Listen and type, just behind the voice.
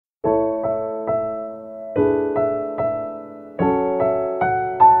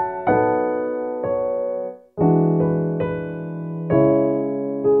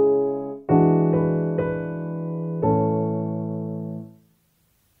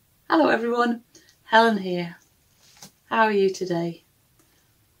Hello everyone, Helen here. How are you today?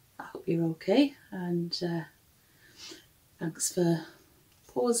 I hope you're okay, and thanks for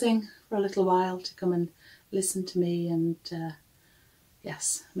pausing for a little while to come and listen to me. And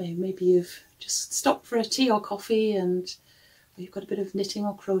yes, maybe you've just stopped for a tea or coffee and you've got a bit of knitting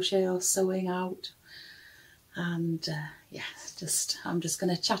or crochet or sewing out. And yeah, I'm just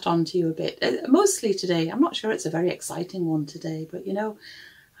going to chat on to you a bit. Mostly today, I'm not sure it's a very exciting one today, but you know,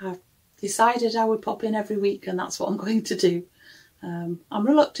 I've decided I would pop in every week and that's what I'm going to do. I'm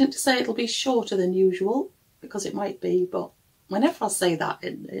reluctant to say it'll be shorter than usual because it might be, but whenever I say that,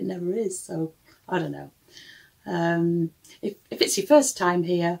 it never is, so I don't know. If it's your first time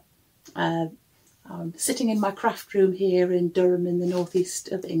here, I'm sitting in my craft room here in Durham in the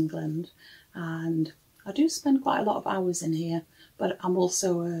northeast of England, and I do spend quite a lot of hours in here, but I'm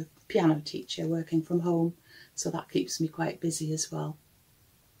also a piano teacher working from home, so that keeps me quite busy as well.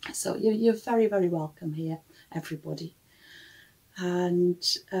 So you're very, very welcome here, everybody. And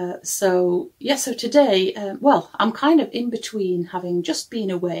so today, well, I'm kind of in between having just been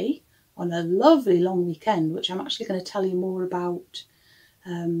away on a lovely long weekend, which I'm actually going to tell you more about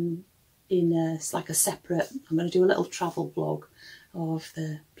it's like a separate, I'm going to do a little travel vlog of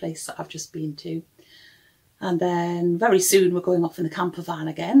the place that I've just been to. And then very soon we're going off in the camper van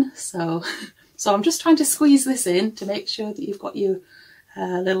again. So I'm just trying to squeeze this in to make sure that you've got your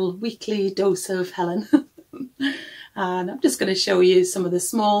little weekly dose of Helen. And I'm just going to show you some of the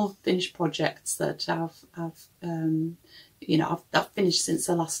small finished projects that I've finished since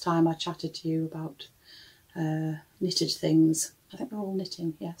the last time I chatted to you about knitted things. I think they're all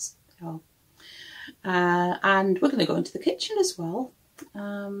knitting, yes, they are. And we're going to go into the kitchen as well.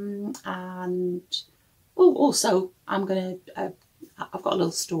 And also I'm going to, I've got a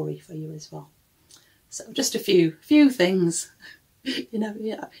little story for you as well. So just a few things. You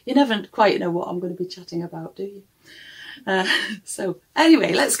never quite know what I'm going to be chatting about, do you? So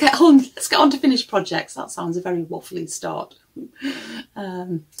anyway, let's get on to finished projects. That sounds a very waffly start.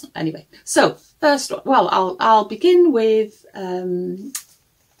 Anyway, so first, well, I'll begin with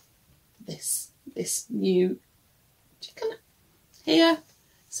this new chicken here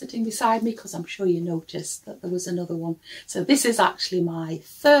sitting beside me, because I'm sure you noticed that there was another one. So this is actually my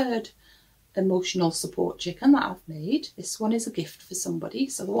third emotional support chicken that I've made. This one is a gift for somebody.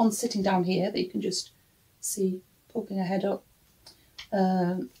 So the one sitting down here that you can just see poking her head up,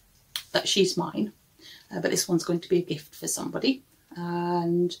 that she's mine, but this one's going to be a gift for somebody.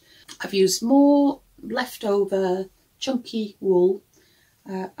 And I've used more leftover chunky wool,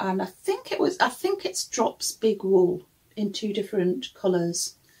 and I think it's Drops Big Wool in 2 different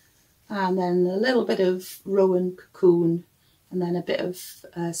colours, and then a little bit of Rowan Cocoon, and then a bit of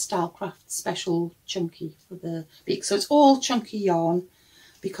Stylecraft Special Chunky for the beak. So it's all chunky yarn,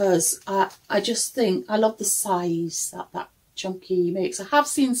 because I just think I love the size that chunky makes. I have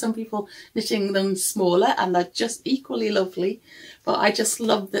seen some people knitting them smaller and they're just equally lovely, but I just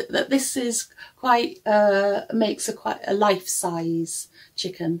love that this is quite makes quite a life size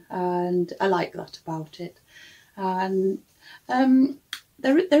chicken, and I like that about it. And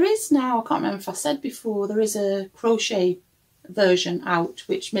there is now, I can't remember if I said before, there is a crochet version out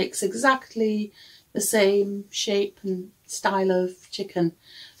which makes exactly the same shape and style of chicken,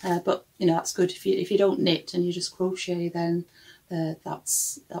 but you know, that's good if you don't knit and you just crochet, then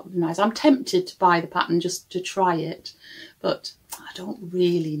that would be nice. I'm tempted to buy the pattern just to try it, but I don't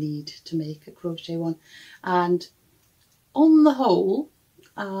really need to make a crochet one. And on the whole,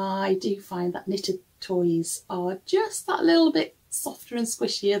 I do find that knitted toys are just that little bit softer and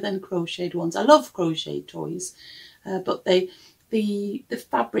squishier than crocheted ones. I love crocheted toys, but the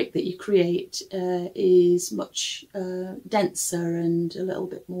fabric that you create is much denser and a little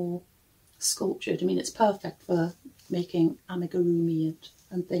bit more sculptured. I mean, it's perfect for making amigurumi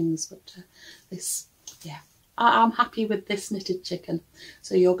and things, but this, yeah, I'm happy with this knitted chicken.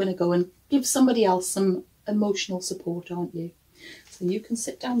 So you're going to go and give somebody else some emotional support, aren't you? So you can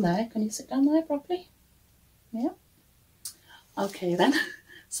sit down there. Can you sit down there properly? Yeah. Okay then.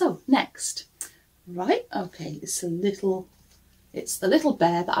 So next, right? Okay, it's the little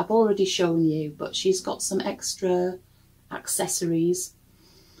bear that I've already shown you, but she's got some extra accessories.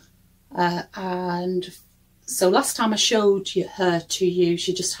 And so last time I showed her to you,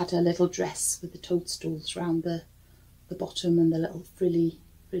 she just had her little dress with the toadstools around the bottom and the little frilly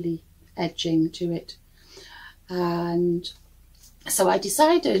edging to it. And so I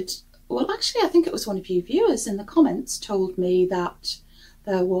decided, well, actually I think it was one of you viewers in the comments told me that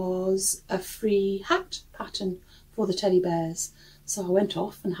there was a free hat pattern for the teddy bears. So I went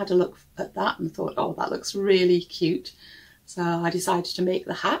off and had a look at that and thought, oh, that looks really cute. So I decided to make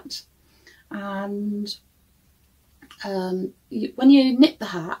the hat. And when you knit the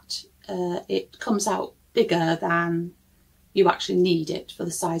hat, it comes out bigger than you actually need it for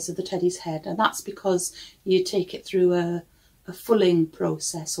the size of the teddy's head, and that's because you take it through a fulling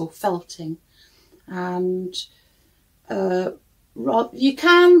process or felting. And you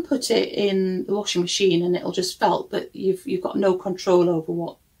can put it in the washing machine and it'll just felt, but you've got no control over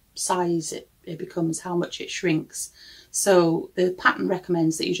what size it becomes, how much it shrinks. So the pattern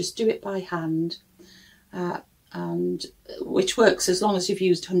recommends that you just do it by hand, and which works as long as you've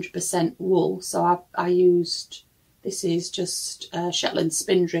used 100% wool. So I used, this is just Shetland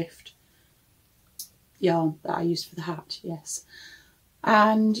Spindrift yarn that I used for the hat, yes.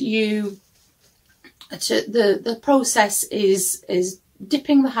 And the process is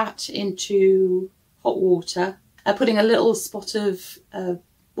dipping the hat into hot water, putting a little spot of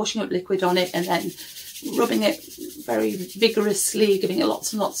washing up liquid on it, and then rubbing it very vigorously, giving it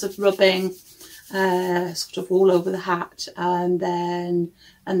lots and lots of rubbing, sort of all over the hat, and then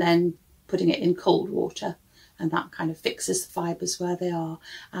putting it in cold water, and that kind of fixes the fibres where they are.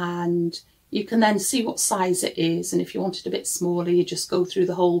 And you can then see what size it is, and if you want it a bit smaller, you just go through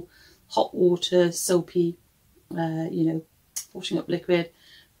the whole hot water, soapy, washing up liquid,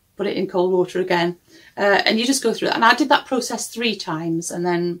 put it in cold water again, and you just go through it. And I did that process 3 times, and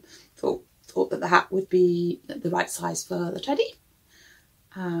then thought that the hat would be the right size for the teddy.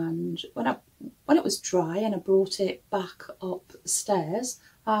 And when it was dry and I brought it back upstairs,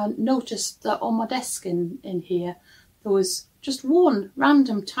 I noticed that on my desk in here there was just one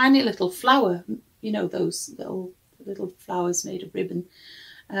random tiny little flower, you know, those little flowers made of ribbon.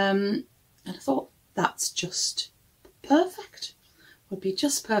 And I thought, that's just perfect. Would be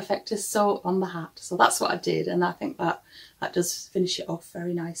just perfect to sew on the hat. So that's what I did, and I think that does finish it off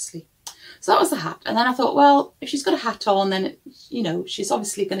very nicely. So that was the hat. And then I thought, well, if she's got a hat on, then, she's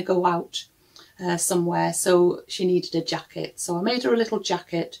obviously going to go out somewhere, so she needed a jacket. So I made her a little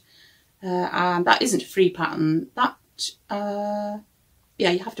jacket, and that isn't a free pattern. That,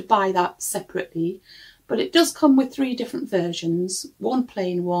 you have to buy that separately. But it does come with 3 different versions, one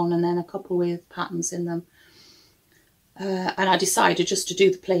plain one and then a couple with patterns in them. And I decided just to do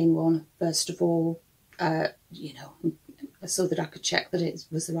the plain one first of all, so that I could check that it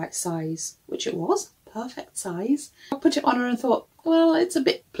was the right size, which it was, perfect size. I put it on her and thought, well, it's a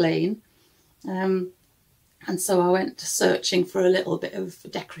bit plain. And so I went searching for a little bit of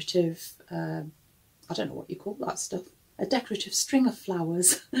decorative, I don't know what you call that stuff, a decorative string of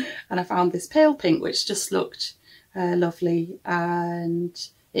flowers. And I found this pale pink, which just looked lovely, and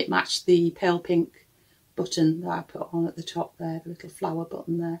it matched the pale pink button that I put on at the top there, the little flower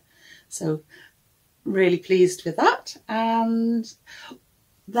button there. So really pleased with that. And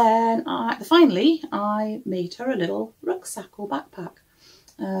then finally I made her a little rucksack or backpack,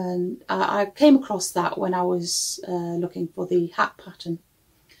 and I came across that when I was looking for the hat pattern.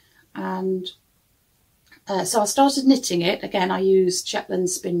 And so I started knitting it. Again, I used Shetland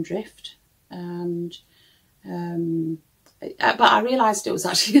Spindrift, and but I realised it was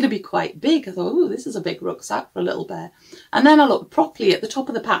actually going to be quite big. I thought, oh, this is a big rucksack for a little bear. And then I looked properly at the top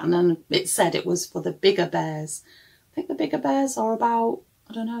of the pattern, and it said it was for the bigger bears. I think the bigger bears are about,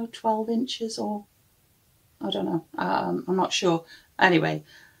 I don't know, 12 inches or, I don't know, I'm not sure. Anyway,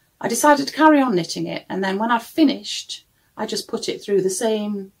 I decided to carry on knitting it, and then when I finished, I just put it through the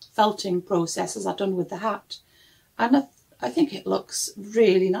same felting process as I'd done with the hat. And I think it looks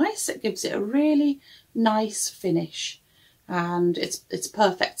really nice. It gives it a really nice finish, and it's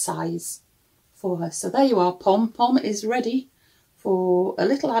perfect size for her. So there you are, Pom. Pom is ready for a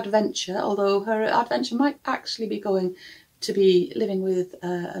little adventure, although her adventure might actually be going to be living with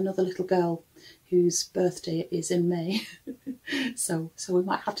another little girl whose birthday is in May. so we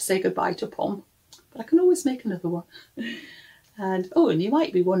might have to say goodbye to Pom, but I can always make another one. And you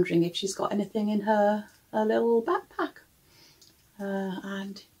might be wondering if she's got anything in her little backpack.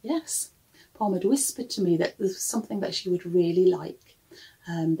 And yes, Pom had whispered to me that there's something that she would really like,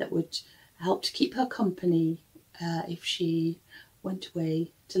 that would help to keep her company if she went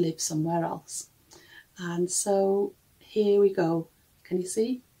away to live somewhere else. And so here we go. Can you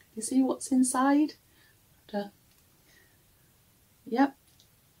see? Can you see what's inside? Yep,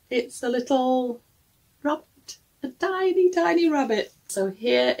 it's a little rabbit, a tiny, tiny rabbit. So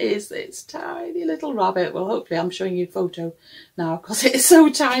here is its tiny little rabbit. Well, hopefully I'm showing you a photo now, because it is so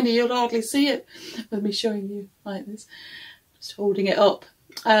tiny you'll hardly see it with me showing you like this, just holding it up.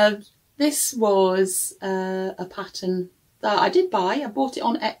 This was a pattern that I did buy. I bought it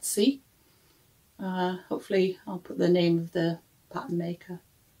on Etsy. Hopefully I'll put the name of the pattern maker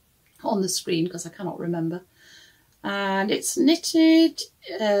on the screen because I cannot remember. and it's knitted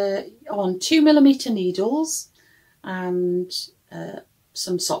on 2mm needles and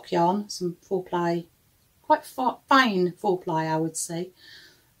some sock yarn, some 4-ply, quite fine 4-ply I would say.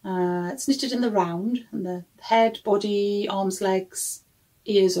 It's knitted in the round, and the head, body, arms, legs,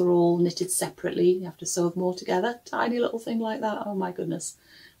 ears are all knitted separately. You have to sew them all together. Tiny little thing like that. Oh my goodness,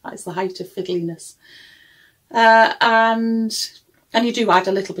 that is the height of fiddliness. And you do add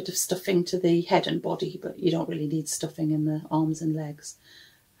a little bit of stuffing to the head and body, but you don't really need stuffing in the arms and legs.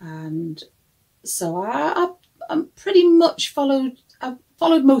 And so I'm pretty much followed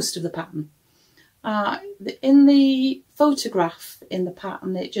most of the pattern. In the photograph in the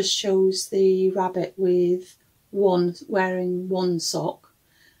pattern, it just shows the rabbit with wearing one sock,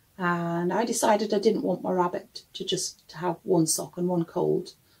 and I decided I didn't want my rabbit to just have one sock and one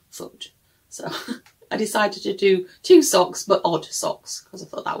cold foot, so I decided to do 2 socks, but odd socks, because I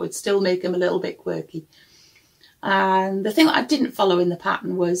thought that would still make him a little bit quirky. And the thing that I didn't follow in the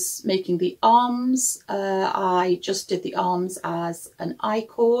pattern was making the arms. I just did the arms as an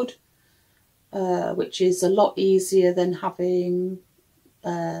I-cord, which is a lot easier than having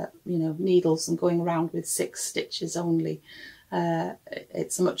you know, needles and going around with 6 stitches only.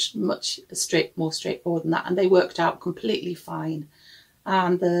 It's much more straightforward than that, and they worked out completely fine.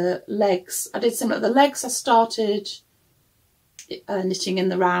 And the legs, I did similar. The legs I started knitting in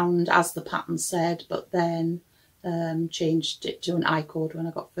the round as the pattern said, but then changed it to an I-cord when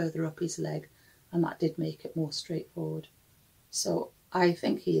I got further up his leg, and that did make it more straightforward. So I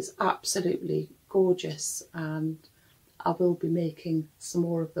think he is absolutely gorgeous, and I will be making some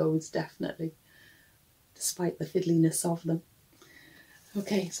more of those definitely, despite the fiddliness of them.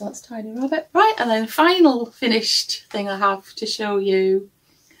 Okay, so that's Tiny Rabbit. Right, and then final finished thing I have to show you.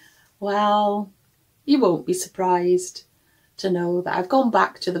 Well, you won't be surprised to know that I've gone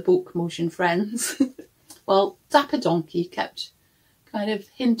back to the book Mouche and Friends. Well, Dapper Donkey kept kind of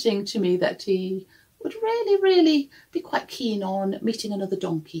hinting to me that he would really be quite keen on meeting another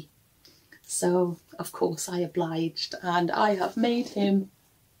donkey. So, of course, I obliged, and I have made him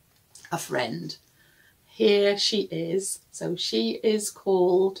a friend. Here she is. So she is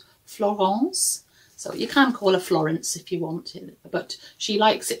called Florence. So you can call her Florence if you want it, but she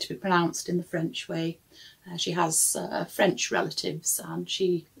likes it to be pronounced in the French way. She has French relatives, and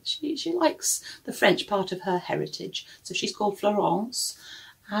she likes the French part of her heritage. So she's called Florence,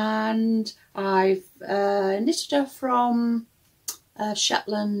 and I've knitted her from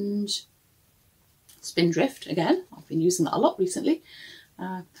Shetland Spindrift again. I've been using that a lot recently.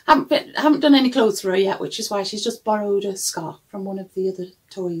 Haven't done any clothes for her yet, which is why she's just borrowed a scarf from one of the other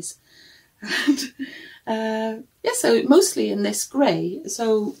toys. And yeah, so mostly in this grey.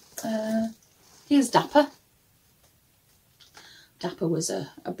 So here's Dapper. Dapper was a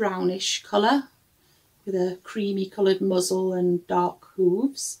brownish colour with a creamy coloured muzzle and dark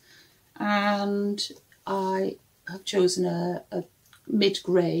hooves, and I have chosen a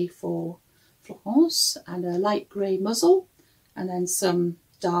mid-grey for Florence and a light grey muzzle, and then some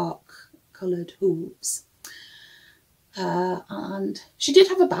dark coloured hooves. And she did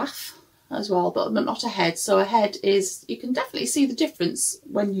have a bath as well, but not a head. So a head is, you can definitely see the difference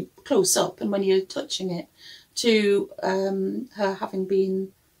when you close up and when you're touching it to her having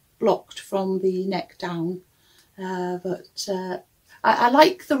been blocked from the neck down. But I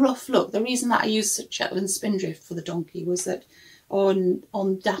like the rough look. The reason that I used Shetland Spindrift for the donkey was that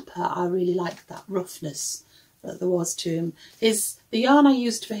on Dapper I really liked that roughness that there was to him. The yarn I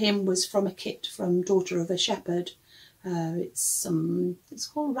used for him was from a kit from Daughter of a Shepherd. It's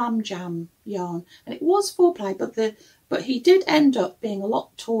called Ram Jam yarn, and it was 4-ply, but he did end up being a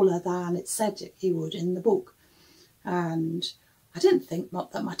lot taller than it said he would in the book, and I didn't think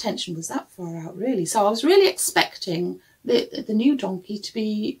that my tension was that far out really. So I was really expecting the new donkey to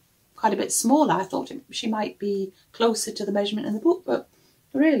be quite a bit smaller. I thought she might be closer to the measurement in the book, but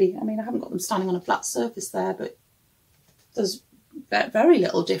really, I mean, I haven't got them standing on a flat surface there, but there's very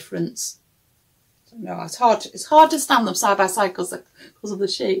little difference. So no, it's hard to stand them side by side because of the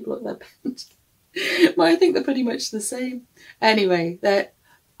shape. Look, they're bent. But I think they're pretty much the same. Anyway,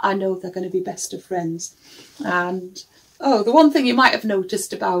 I know they're going to be best of friends. And oh, the one thing you might have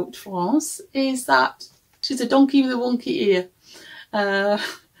noticed about Florence is that she's a donkey with a wonky ear,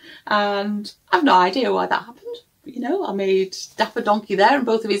 and I've no idea why that happened. You know, I made Dapper Donkey there and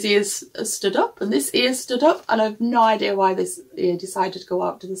both of his ears stood up, and this ear stood up, and I've no idea why this ear decided to go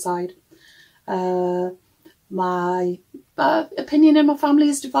out to the side. My opinion in my family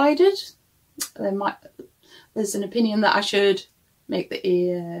is divided. There's an opinion that I should make the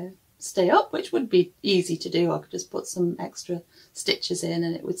ear stay up, which would be easy to do. I could just put some extra stitches in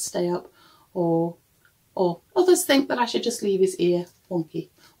and it would stay up. Or Or others think that I should just leave his ear wonky.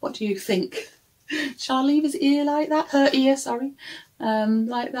 What do you think? Shall I leave his ear like that? Her ear, sorry.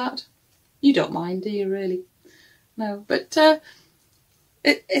 Like that? You don't mind, do you, really? No, but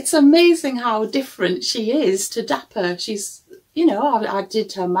it's amazing how different she is to Dapper. She's, you know, I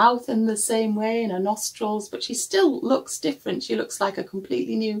did her mouth in the same way and her nostrils, but she still looks different. She looks like a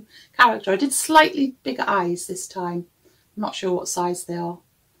completely new character. I did slightly bigger eyes this time. I'm not sure what size they are,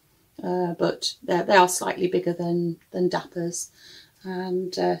 but they are slightly bigger than Dapper's.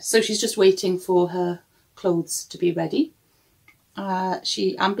 And so she's just waiting for her clothes to be ready.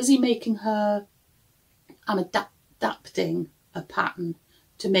 I'm busy making her, I'm adapting a pattern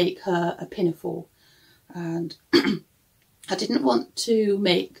to make her a pinafore, and I didn't want to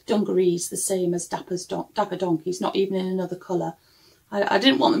make dungarees the same as Dapper Donkey's, not even in another colour. I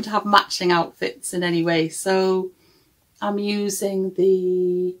didn't want them to have matching outfits in any way, so I'm using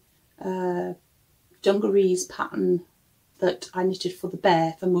the dungarees pattern that I knitted for the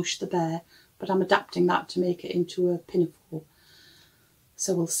bear, for Mouche the bear, but I'm adapting that to make it into a pinafore.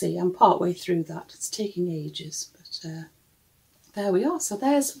 So we'll see. I'm part way through that. It's taking ages, but there we are. So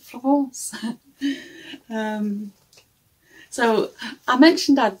there's Florence. So I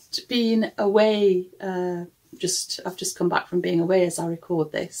mentioned I'd been away. I've just come back from being away as I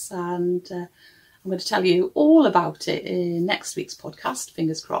record this, and I'm going to tell you all about it in next week's podcast.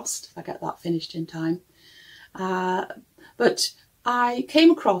 Fingers crossed, if I get that finished in time. But I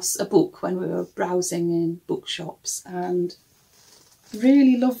came across a book when we were browsing in bookshops and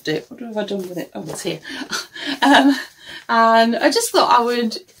really loved it. What have I done with it? Oh, it's here. And I just thought I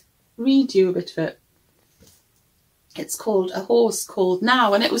would read you a bit of it. It's called A Horse Called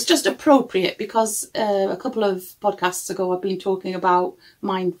Now, and it was just appropriate because a couple of podcasts ago I've been talking about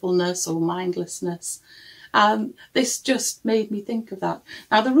mindfulness or mindlessness. This just made me think of that.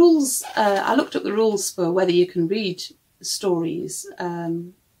 Now the rules, I looked up the rules for whether you can read stories,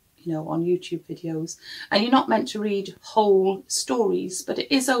 you know, on YouTube videos, and you're not meant to read whole stories, but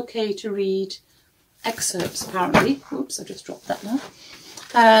it is okay to read excerpts apparently. Oops, I just dropped that now.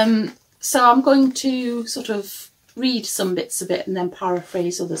 So I'm going to sort of read some bits of it and then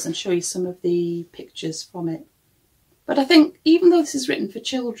paraphrase others and show you some of the pictures from it. But I think even though this is written for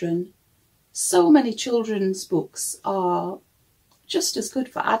children, so many children's books are just as good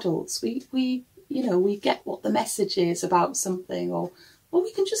for adults. We you know, we get what the message is about something, or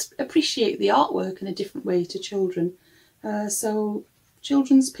we can just appreciate the artwork in a different way to children. So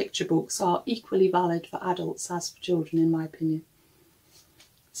children's picture books are equally valid for adults as for children, in my opinion.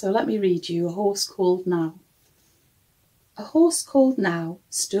 So let me read you A Horse Called Now. A horse called Now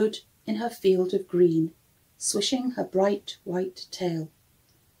stood in her field of green, swishing her bright white tail.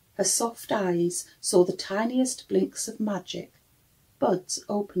 Her soft eyes saw the tiniest blinks of magic, buds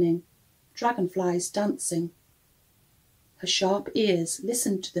opening, dragonflies dancing. Her sharp ears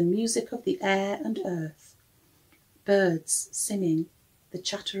listened to the music of the air and earth, birds singing, the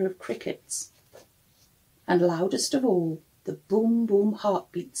chatter of crickets, and loudest of all, the boom-boom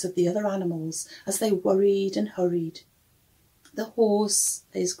heartbeats of the other animals as they worried and hurried. The horse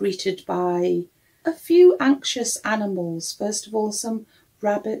is greeted by a few anxious animals. First of all, some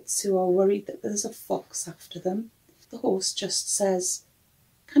rabbits who are worried that there's a fox after them. The horse just says,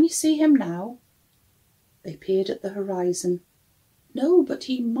 "Can you see him now?" They peered at the horizon. "No, but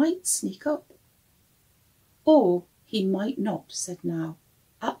he might sneak up." "Or he might not," said Now.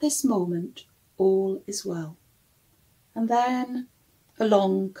 "At this moment, all is well." And then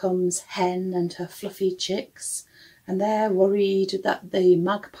along comes Hen and her fluffy chicks, and they're worried that the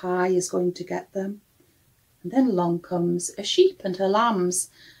magpie is going to get them. And then along comes a sheep and her lambs,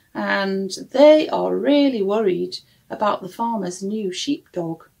 and they are really worried about the farmer's new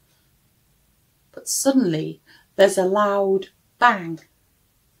sheepdog. But suddenly there's a loud bang,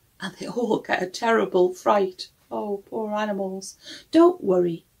 and they all get a terrible fright. Oh, poor animals. "Don't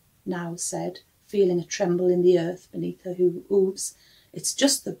worry," Now said, feeling a tremble in the earth beneath her hooves. "It's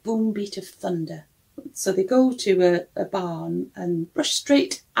just the boom beat of thunder." So they go to a barn and rush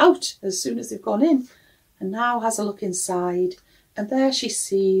straight out as soon as they've gone in. And Now has a look inside, and there she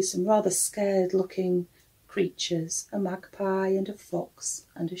sees some rather scared looking creatures, a magpie and a fox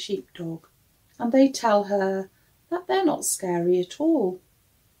and a sheepdog. And they tell her that they're not scary at all.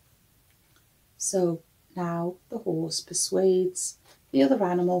 So now the horse persuades the other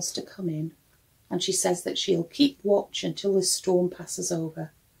animals to come in, and she says that she'll keep watch until the storm passes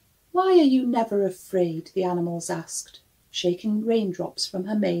over. "Why are you never afraid?" the animals asked. Shaking raindrops from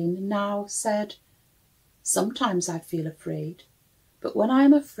her mane, Now said, "Sometimes I feel afraid, but when I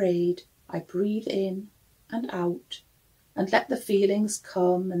am afraid, I breathe in and out and let the feelings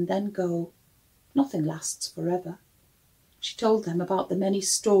come and then go. Nothing lasts forever. She told them about the many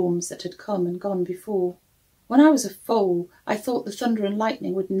storms that had come and gone before. When I was a foal, I thought the thunder and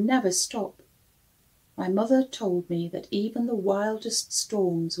lightning would never stop. My mother told me that even the wildest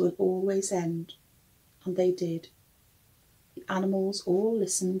storms will always end, and they did. The animals all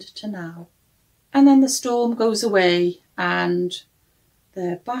listened to now. And then the storm goes away, and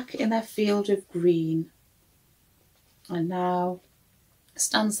they're back in their field of green. And now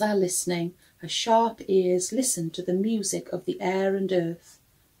stands there listening. Her sharp ears listen to the music of the air and earth,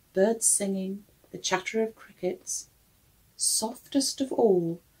 birds singing, the chatter of crickets. Softest of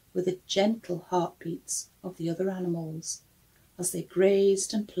all were the gentle heartbeats of the other animals as they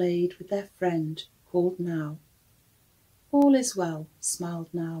grazed and played with their friend called Now. All is well, smiled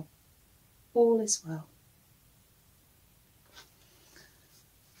Now. All is well.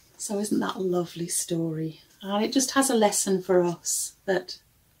 So isn't that a lovely story? And it just has a lesson for us that,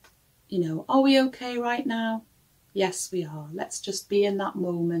 you know, are we okay right now? Yes, we are. Let's just be in that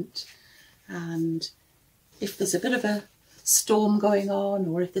moment. And if there's a bit of a storm going on,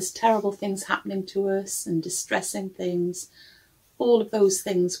 or if there's terrible things happening to us and distressing things, all of those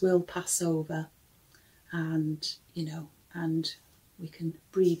things will pass over, and, you know, and we can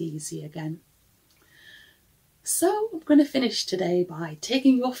breathe easy again. So I'm going to finish today by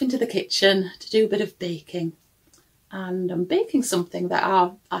taking you off into the kitchen to do a bit of baking. And I'm baking something that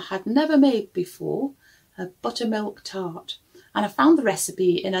I had never made before, a buttermilk tart. And I found the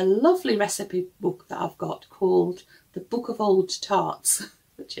recipe in a lovely recipe book that I've got called The Book of Old Tarts,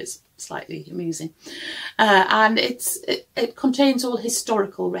 which is slightly amusing. And it contains all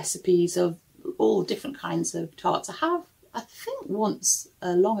historical recipes of all different kinds of tarts. I think once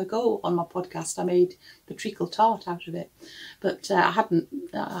long ago on my podcast I made the treacle tart out of it, but I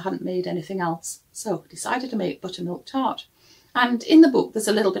hadn't made anything else, so I decided to make buttermilk tart. And in the book there's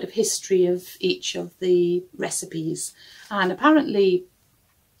a little bit of history of each of the recipes, and apparently,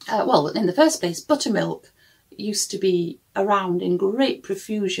 well, in the first place, buttermilk used to be around in great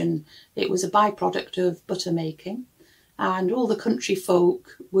profusion. It was a byproduct of butter making. And all the country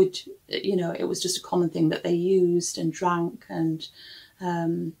folk would, you know, it was just a common thing that they used and drank. And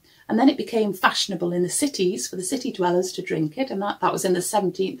then it became fashionable in the cities for the city dwellers to drink it. And that was in the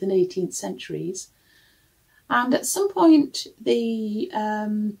 17th and 18th centuries. And at some point, the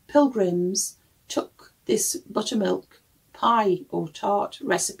pilgrims took this buttermilk pie or tart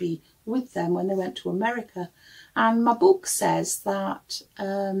recipe with them when they went to America. And my book says that,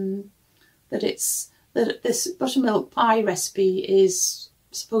 that this buttermilk pie recipe is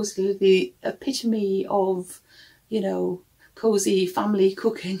supposedly the epitome of, you know, cosy family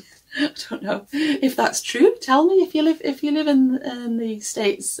cooking. I don't know if that's true. Tell me if you live in the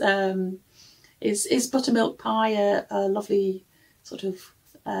States. Is buttermilk pie a lovely sort of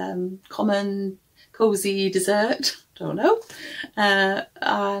common cosy dessert? Don't know.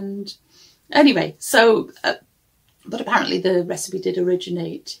 And anyway, so. But apparently the recipe did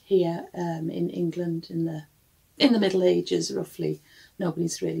originate here in England in the Middle Ages, roughly.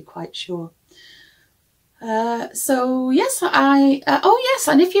 Nobody's really quite sure. So yes, oh yes,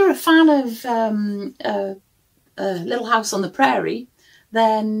 and if you're a fan of Little House on the Prairie,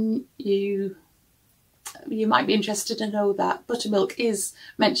 then you might be interested to know that buttermilk is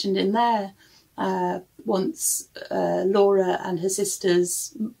mentioned in there. Once Laura and her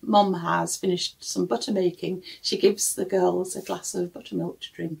sister's mum has finished some butter making, she gives the girls a glass of buttermilk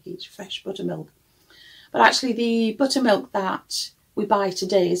to drink, each fresh buttermilk. But actually the buttermilk that we buy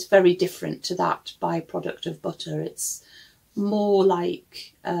today is very different to that byproduct of butter. It's more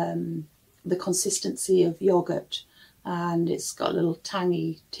like the consistency of yoghurt, and it's got a little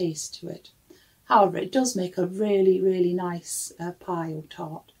tangy taste to it. However, it does make a really, really nice pie or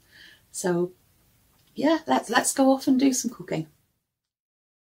tart. So yeah, let's go off and do some cooking.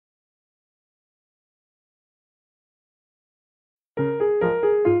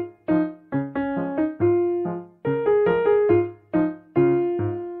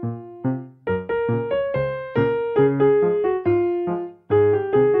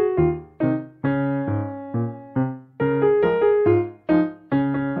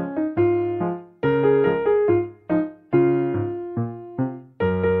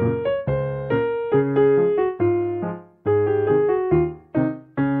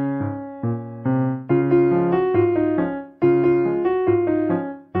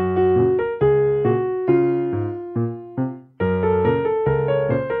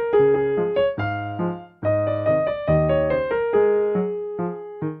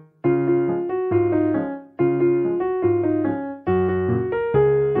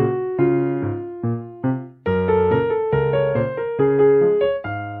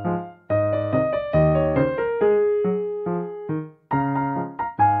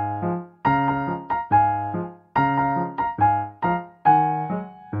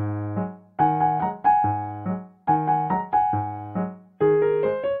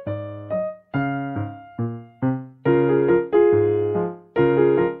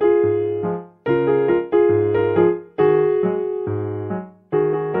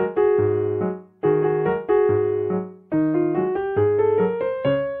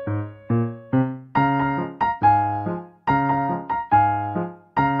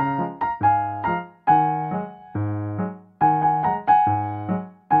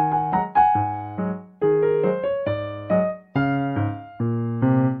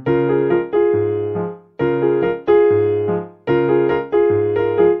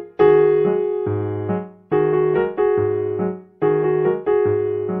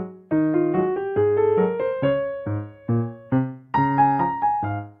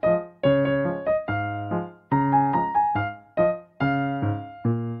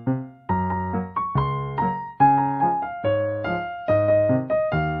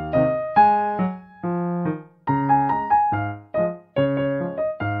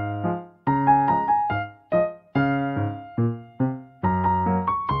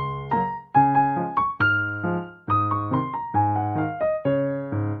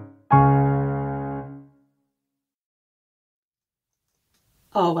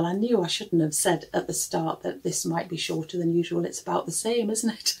 Oh, well, I knew I shouldn't have said at the start that this might be shorter than usual. It's about the same, isn't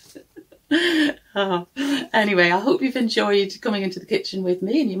it? Oh. Anyway, I hope you've enjoyed coming into the kitchen with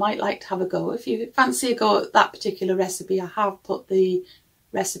me, and you might like to have a go. If you fancy a go at that particular recipe, I have put the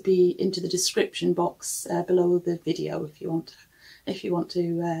recipe into the description box below the video if you want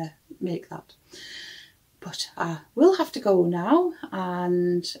to make that. But I will have to go now,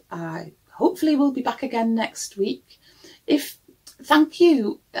 and I hopefully will be back again next week. Thank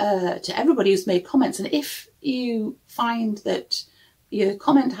you to everybody who's made comments, and if you find that your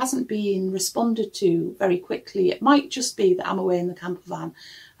comment hasn't been responded to very quickly, it might just be that I'm away in the camper van,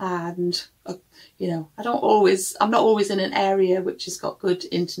 and you know, I'm not always in an area which has got good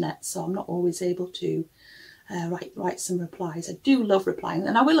internet, so I'm not always able to write some replies. I do love replying,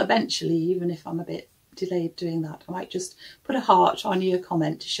 and I will eventually, even if I'm a bit delayed doing that. I might just put a heart on your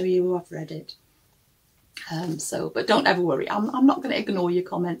comment to show you I've read it. But don't ever worry, I'm not going to ignore your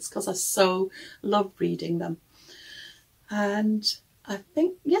comments because I so love reading them. And I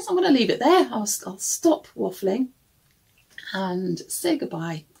think, yes, I'm going to leave it there. I'll stop waffling and say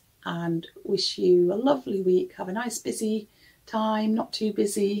goodbye and wish you a lovely week. Have a nice busy time, not too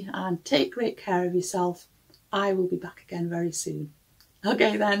busy, and take great care of yourself. I will be back again very soon.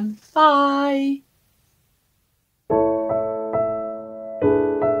 Okay then, bye.